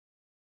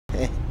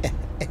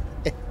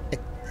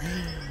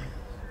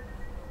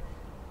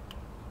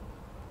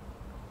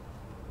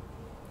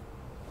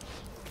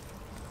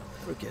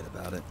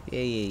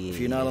Yeah. If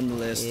you're not on the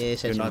list,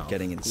 you're not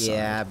getting inside.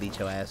 Yeah, I beat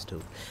your ass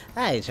too.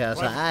 Alright, y'all.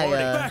 So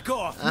back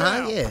off.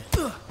 yeah.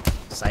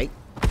 Psych.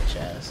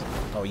 Ass.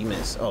 Oh, you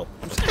missed. Oh.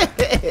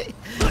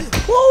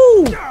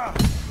 Woo!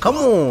 Come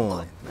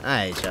on.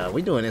 Alright, y'all.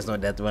 We doing this no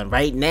death run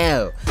right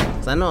now.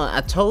 Cause I know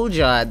I told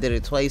y'all I did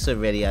it twice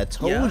already. I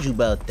told you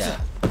about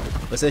that.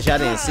 But since y'all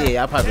didn't see it,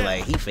 y'all probably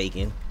like, he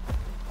faking.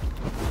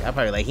 Y'all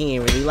probably like, he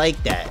ain't really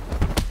like that.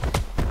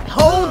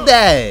 Hold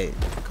that!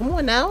 Come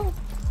on now.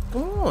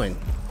 Come on.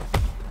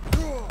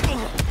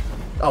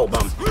 Oh,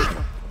 bum.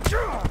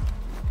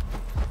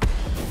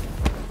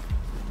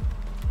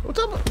 What's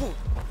up?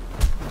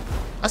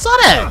 I saw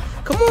that!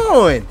 Come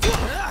on!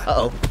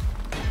 Uh-oh.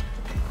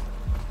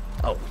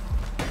 Oh.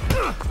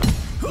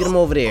 Get him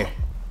over there.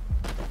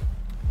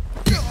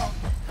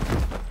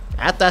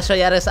 After I show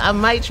y'all this, I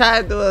might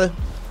try to do a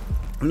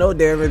no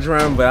damage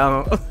run, but I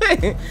don't. I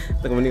think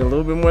I'm gonna need a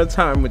little bit more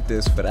time with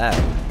this for that.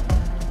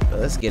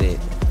 But let's get it.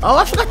 Oh,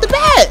 I forgot the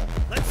bat!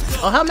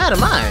 Oh, how mad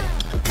am I?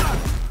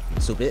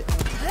 Stupid.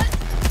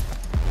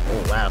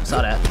 Oh, wow,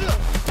 saw that.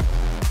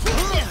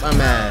 My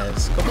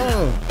ass. Come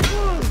on.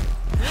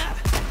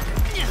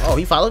 Oh,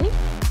 he followed me?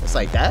 It's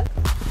like that?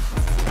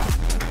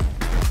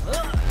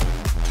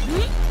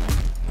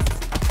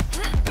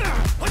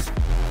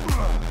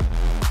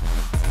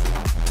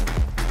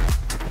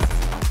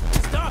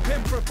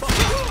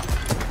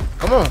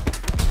 Come on.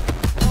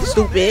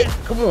 Stupid.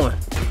 Come on.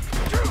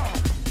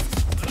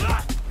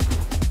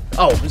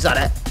 Oh, we saw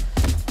that.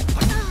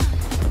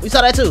 We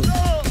saw that too.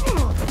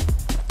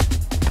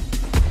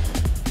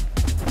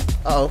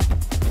 Uh-oh.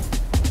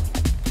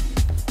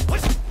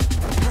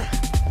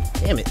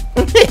 Damn it.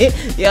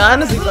 Yeah, I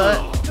honestly thought.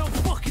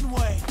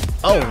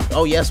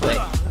 Oh, yes, wait.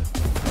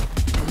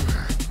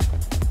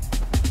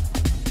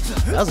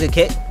 That was a good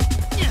kick.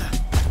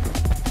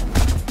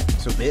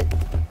 Stupid.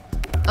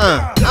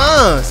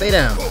 Stay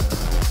down.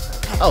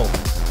 Oh.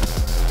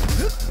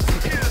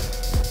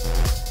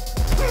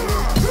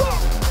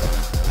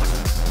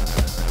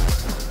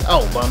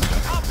 Oh,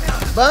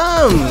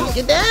 bum.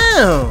 Get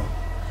down.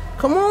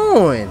 Come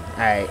on.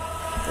 Alright.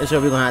 This is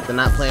where we're gonna have to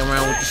not play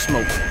around with the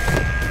smoke.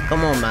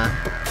 Come on, ma.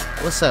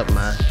 What's up,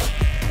 ma? You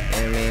know what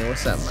I mean?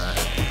 What's up, ma?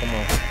 Come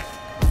on.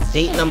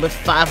 Date number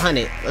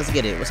 500. Let's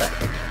get it. What's up?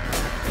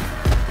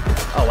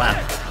 Oh, wow.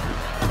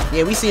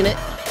 Yeah, we seen it.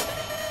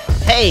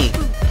 Hey,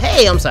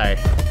 I'm sorry.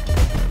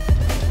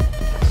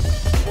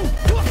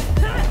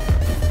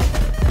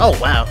 Oh,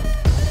 wow.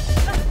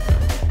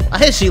 I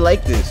hear she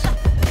like this.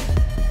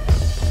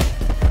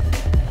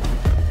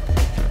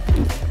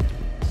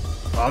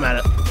 Oh, I'm at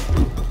it.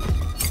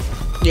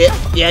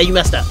 Yeah, you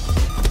messed up.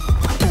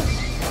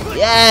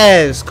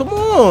 Yes, come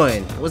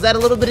on. Was that a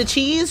little bit of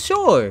cheese?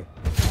 Sure.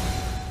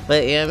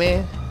 But, yeah,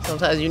 man,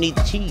 sometimes you need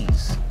the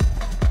cheese.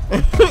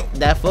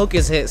 That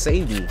focus hit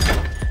saved me.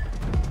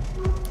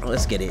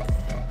 Let's get it.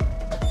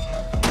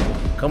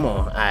 Come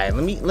on. All right,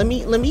 let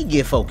me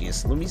get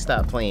focused. Let me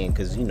stop playing,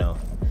 cause you know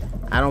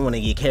I don't want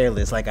to get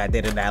careless like I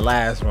did in that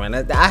last run.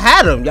 I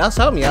had them. Y'all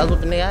saw me. I was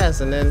whipping their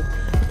ass, and then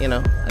you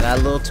know I got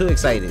a little too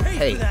excited.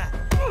 Hey,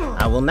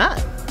 I will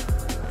not.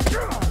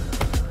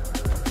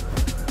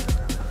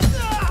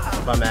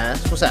 Bum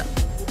ass. What's up?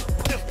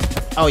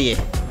 Oh yeah.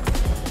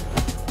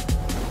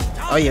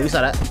 Oh yeah, we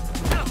saw that.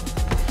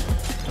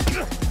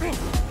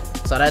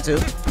 Saw that too.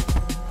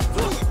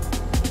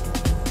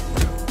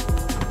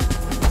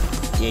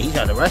 Yeah, he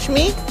trying to rush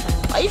me?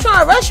 Why you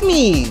trying to rush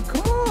me?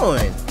 Come on.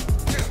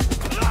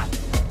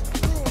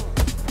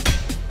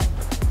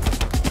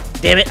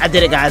 Damn it, I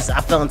did it, guys.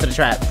 I fell into the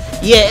trap.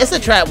 Yeah, it's a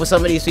trap with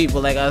some of these people,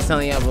 like I was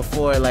telling y'all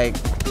before. Like,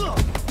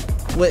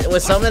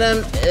 with some of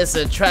them, it's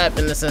a trap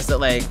in the sense that,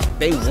 like,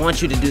 they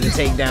want you to do the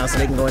takedown so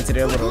they can go into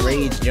their little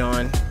rage,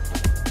 John.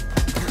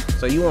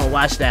 So you want to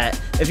watch that.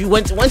 If you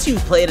once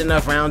you've played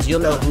enough rounds,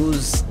 you'll know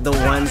who's the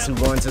ones who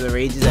go into the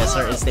rages at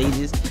certain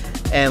stages.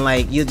 And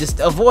like, you just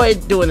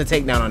avoid doing the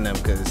takedown on them,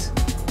 because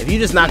if you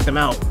just knock them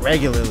out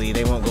regularly,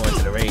 they won't go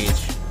into the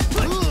rage.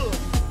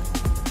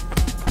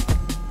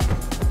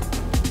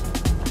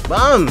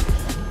 Bum!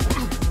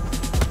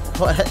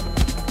 What?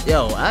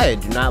 Yo, I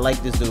do not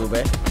like this dude,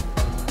 man.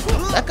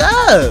 Back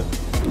up!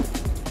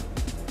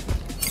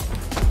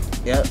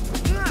 Yep.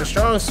 The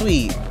strong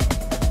sweet.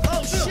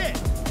 Oh shit!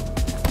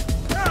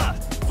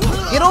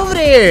 Get over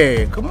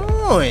there! Come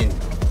on!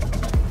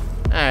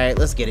 Alright,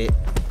 let's get it.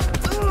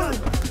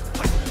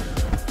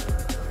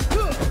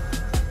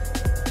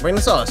 Bring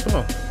the sauce, come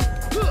on.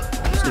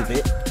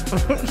 Stupid.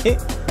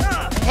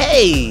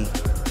 Hey!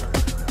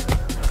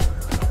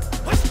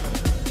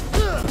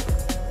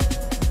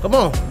 Come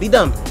on, be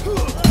dumb.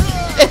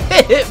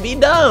 Be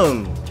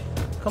dumb.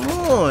 Come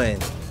on.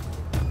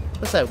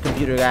 What's up,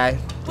 computer guy?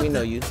 We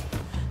know you.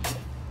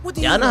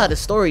 Y'all know how the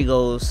story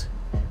goes.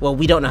 Well,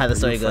 we don't know how the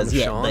story goes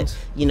yet, but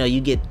you know, you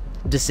get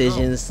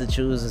decisions to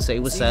choose and say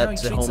what's up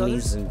to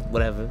homies and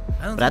whatever.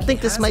 But I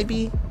think this might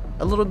be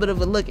a little bit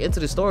of a look into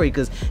the story,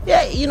 because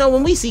yeah, you know,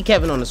 when we see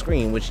Kevin on the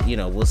screen, which you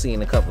know we'll see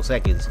in a couple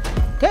seconds,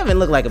 Kevin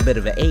looked like a bit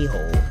of an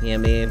a-hole, you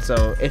know what I mean?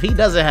 So if he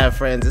doesn't have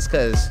friends, it's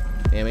because,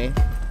 you know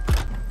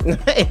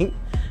what I mean?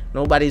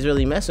 Nobody's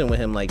really messing with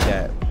him like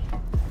that.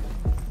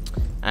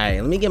 All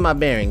right, let me get my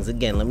bearings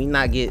again. Let me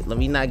not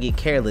get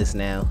careless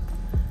now.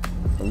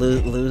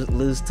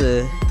 Lose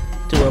to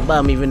a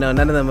bum, even though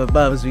none of them are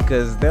bums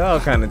because they're all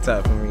kind of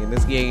tough for me in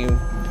this game.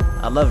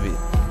 I love it.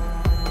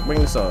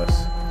 Bring the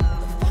sauce.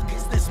 What the fuck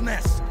is this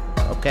mess?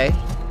 Okay.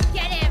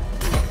 Get him.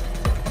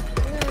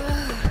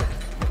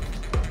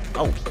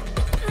 Oh.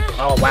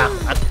 Oh wow.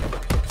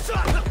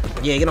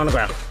 Yeah, get on the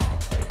ground.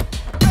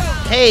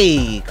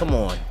 Hey, come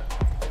on.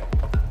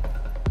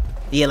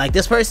 Yeah, like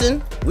this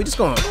person, we just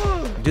gonna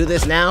do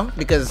this now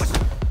because.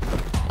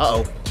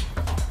 Uh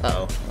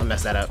oh, I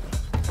messed that up.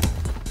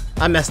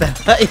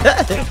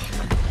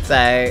 It's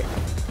alright.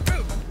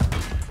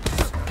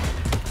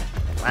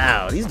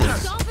 Wow, these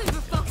dudes.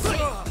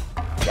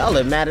 Y'all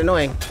are mad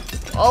annoying.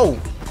 Oh.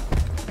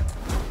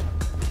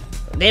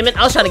 Damn it,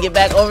 I was trying to get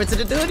back over to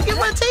the dude to get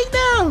my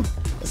takedown.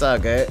 It's all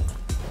good.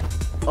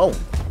 Oh,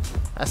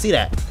 I see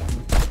that.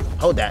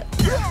 Hold that.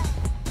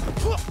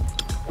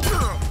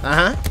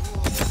 Uh-huh.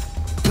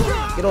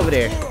 Get over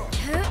there.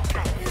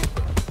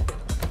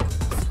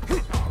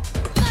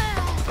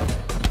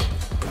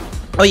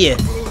 Oh, yeah.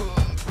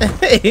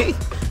 Hey,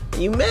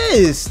 you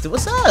missed.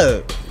 What's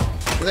up?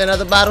 Is there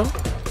another bottle?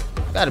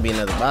 Gotta be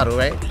another bottle,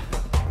 right?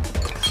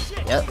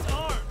 Yep.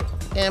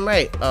 Damn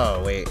right.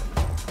 Oh, wait.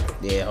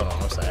 Yeah, hold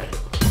on. I'm sorry.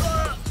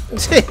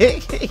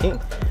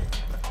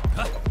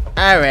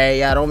 Alright,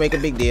 y'all. Don't make a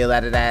big deal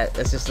out of that.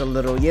 It's just a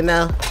little, you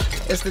know,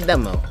 it's the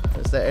demo.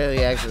 It's the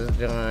early access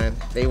joint.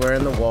 They were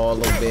in the wall a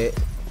little bit.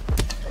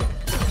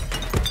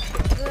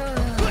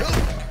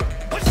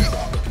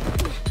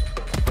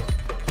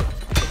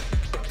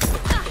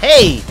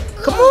 Hey,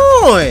 come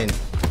on!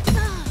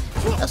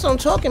 That's what I'm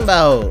talking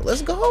about.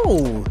 Let's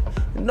go.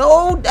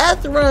 No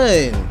death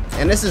run.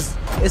 And this is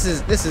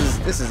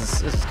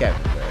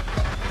Captain, bro.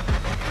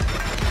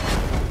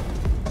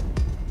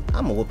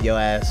 I'm gonna whoop your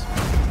ass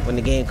when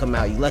the game come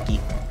out. You lucky.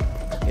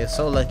 You're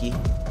so lucky.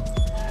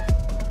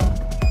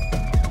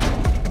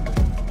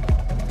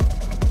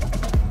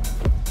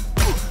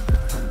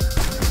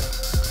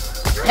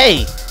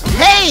 Hey,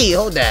 hey,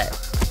 hold that.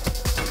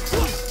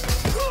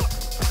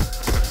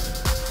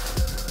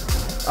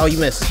 Oh, you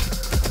missed.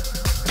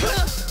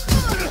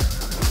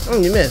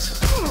 You missed.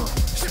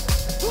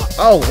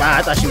 Oh, wow,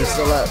 I thought she was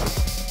still up.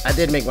 I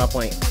did make my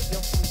point.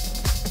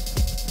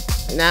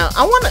 Now,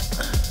 I wanna...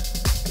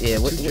 Yeah,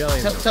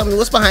 tell me,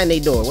 what's behind their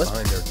door? What's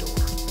behind their door?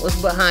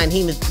 What's behind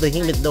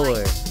Behemoth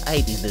door? I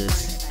hate these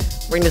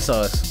dudes. Bring the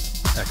sauce.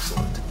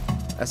 Excellent.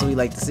 That's what we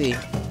like to see.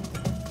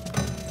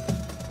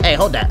 Hey,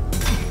 hold that.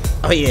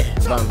 Oh, yeah,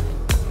 bum.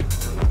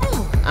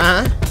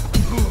 Uh-huh.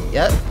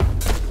 Yep.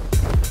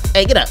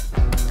 Hey, get up.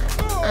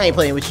 I ain't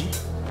playing with you.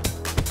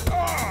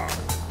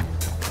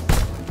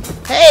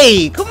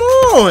 Hey, come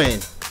on!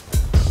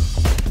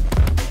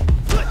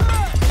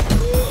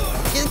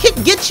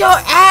 Get your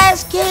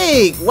ass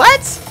kicked!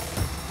 What?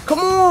 Come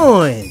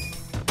on!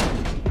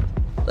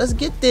 Let's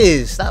get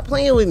this. Stop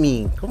playing with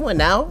me. Come on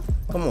now.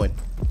 Come on.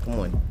 Come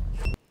on.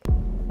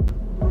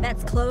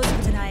 That's closed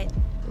for tonight.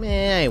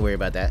 Man, I ain't worried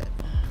about that.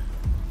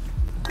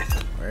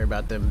 Worry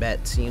about them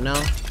bets, you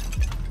know?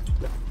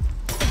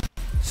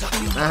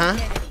 Uh-huh.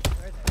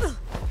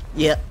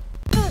 Yep.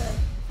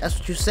 That's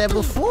what you said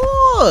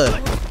before.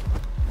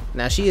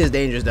 Now she is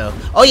dangerous though.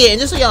 Oh yeah, and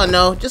just so y'all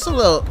know, just a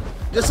little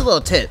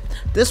tip.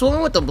 This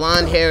woman with the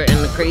blonde hair and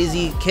the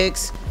crazy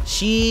kicks,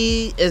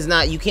 she is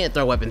not, you can't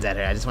throw weapons at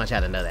her. I just want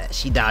y'all to know that.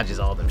 She dodges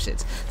all them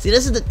shits. See,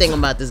 this is the thing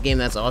about this game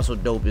that's also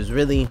dope, is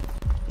really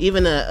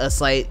even a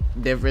slight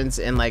difference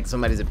in like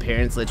somebody's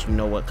appearance lets you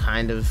know what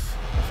kind of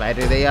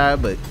fighter they are,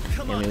 but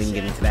I mean, we can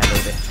get into that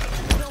later.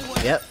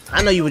 Yep,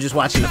 I know you were just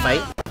watching the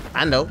fight.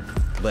 I know,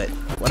 but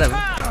whatever.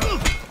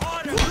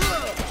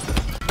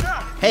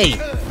 Hey,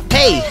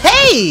 hey,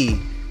 hey!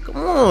 Come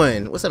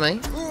on. What's up, man?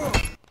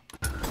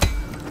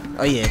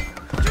 Oh, yeah.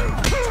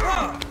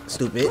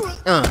 Stupid.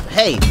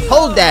 Hey,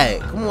 hold that.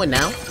 Come on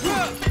now.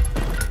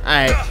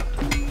 Alright.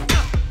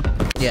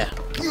 Yeah.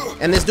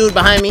 And this dude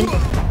behind me,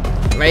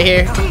 right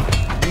here,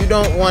 you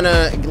don't want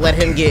to let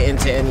him get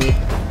into any...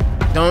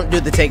 Don't do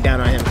the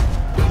takedown on him.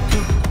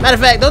 Matter of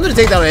fact, don't do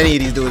the takedown on any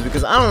of these dudes,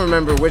 because I don't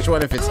remember which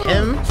one, if it's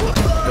him,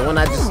 the one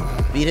I just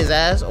beat his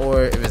ass,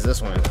 or if it's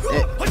this one.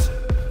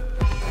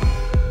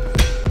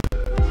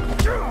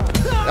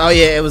 Oh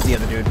yeah, it was the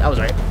other dude. I was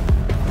right.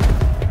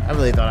 I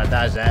really thought I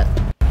dodged that.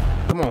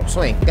 Come on,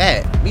 swing. Go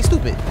ahead. Be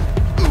stupid.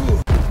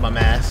 My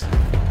ass.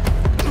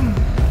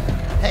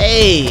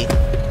 Hey!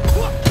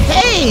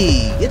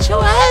 Hey! Get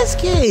your ass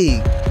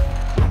kicked!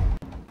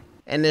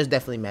 And there's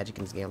definitely magic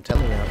in this game. I'm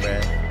telling you,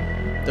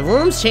 bruh. The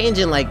rooms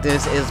changing like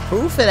this is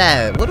proof of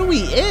that. What are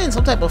we in?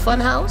 Some type of fun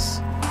house?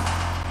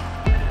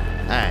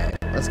 Alright,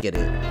 let's get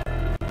it.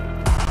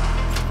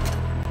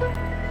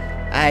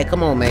 Alright,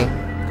 come on,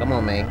 man. Come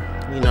on, man.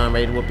 You know I'm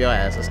ready to whoop your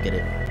ass. Let's get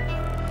it.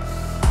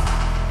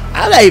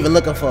 I'm not even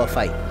looking for a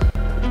fight.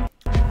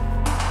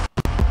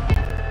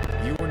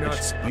 You were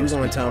not. You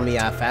gonna tell me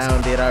I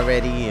found it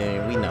already,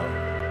 and we know.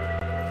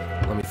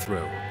 Let me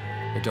through.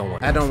 I don't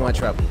want. I don't want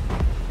trouble.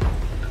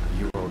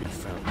 You already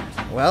found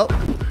it. Well,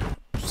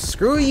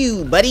 Screw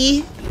you,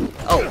 buddy.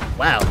 Oh,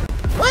 wow.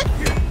 What?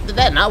 Did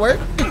that not work?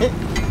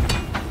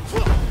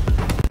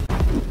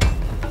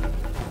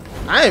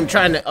 I am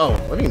trying to. Oh,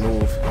 let me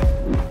move.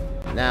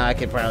 Now I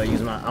could probably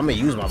use my. I'm gonna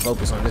use my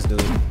focus on this dude.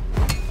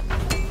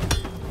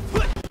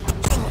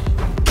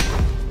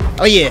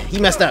 Oh yeah,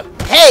 he messed up.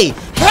 Hey,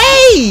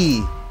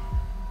 hey!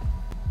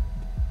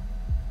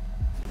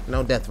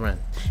 No death run.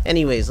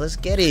 Anyways, let's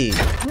get it.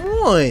 Come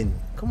on,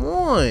 come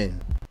on.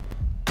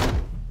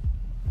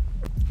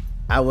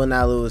 I will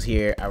not lose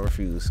here. I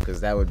refuse,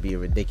 because that would be a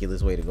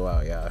ridiculous way to go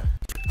out, y'all.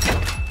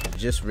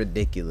 Just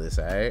ridiculous,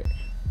 all right?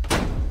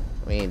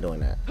 We ain't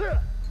doing that.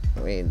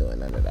 We ain't doing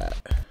none of that.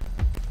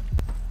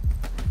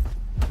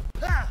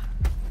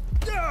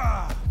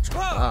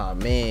 Oh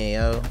man,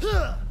 yo.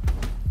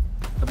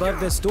 Above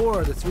this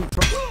door, the three.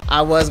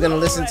 I was gonna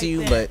listen to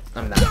you, but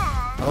I'm not.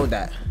 Hold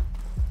that.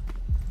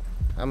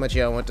 How much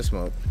y'all want to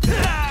smoke?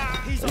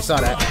 We saw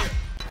that.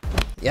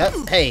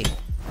 Yep. Hey.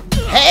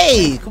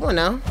 Hey! Come on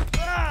now.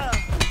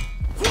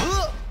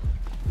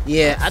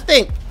 Yeah, I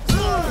think.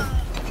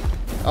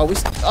 Oh, we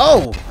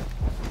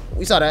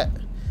saw that.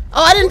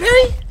 Oh, I didn't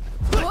parry?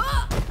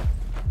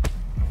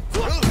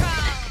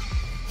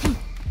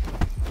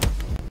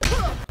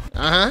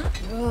 Uh-huh.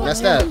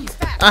 Messed up.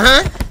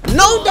 Uh-huh.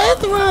 No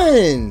death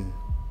run.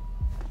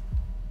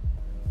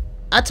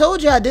 I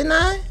told y'all, didn't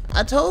I?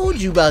 I told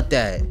you about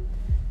that.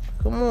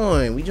 Come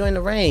on, we joined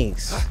the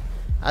ranks.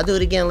 I'll do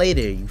it again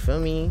later, you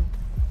feel me?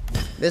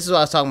 This is what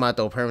I was talking about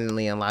though,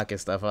 permanently unlocking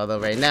stuff. Although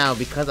right now,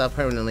 because I've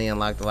permanently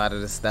unlocked a lot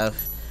of the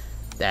stuff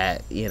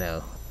that, you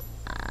know,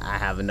 I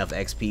have enough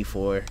XP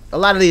for. A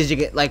lot of these you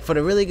get, like for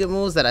the really good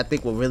moves that I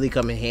think will really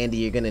come in handy,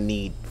 you're gonna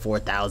need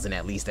 4,000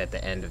 at least at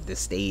the end of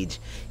this stage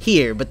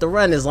here. But the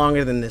run is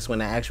longer than this when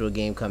the actual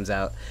game comes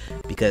out,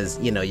 because,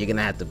 you know, you're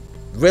gonna have to,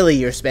 really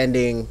you're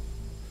spending,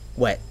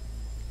 what,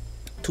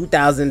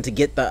 2,000 to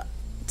get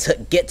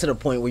to the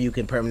point where you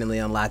can permanently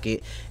unlock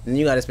it. And then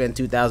you gotta spend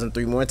 2,000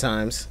 3 more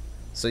times.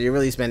 So you're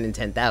really spending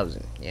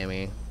 10,000, you know what I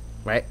mean?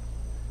 Right?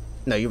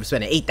 No, you're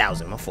spending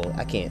 8,000, my fault.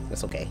 I can't,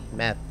 that's okay.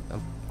 Math, you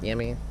know what I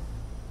mean?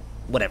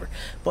 Whatever.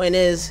 Point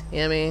is, you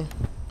know what I mean?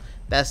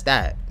 That's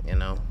that, you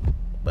know?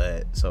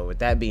 But, so with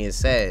that being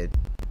said,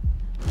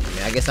 I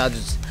mean, I guess I'll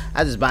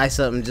just buy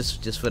something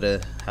just for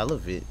the hell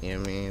of it, you know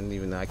what I mean?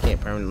 Even though I can't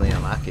permanently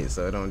unlock it,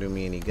 so it don't do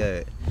me any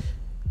good.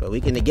 But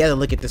we can together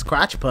look at this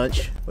crotch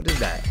punch. What is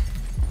that?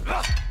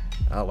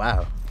 Oh,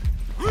 wow.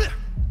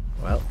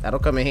 Well, that'll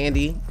come in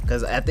handy,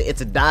 because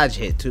it's a dodge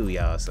hit too,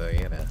 y'all, so,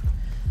 you know.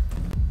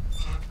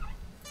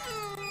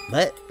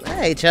 But,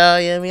 alright,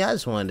 y'all, you know what I mean? I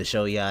just wanted to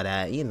show y'all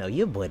that, you know,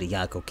 your boy the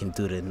Yako can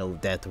do the no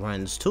death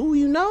runs too,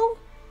 you know?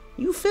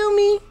 You feel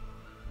me?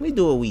 We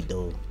do what we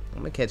do. I'm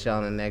gonna catch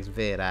y'all in the next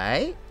vid,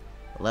 alright?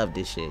 Love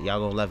this shit. Y'all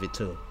gonna love it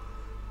too.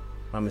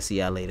 I'm gonna see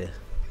y'all later.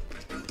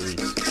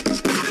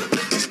 Peace.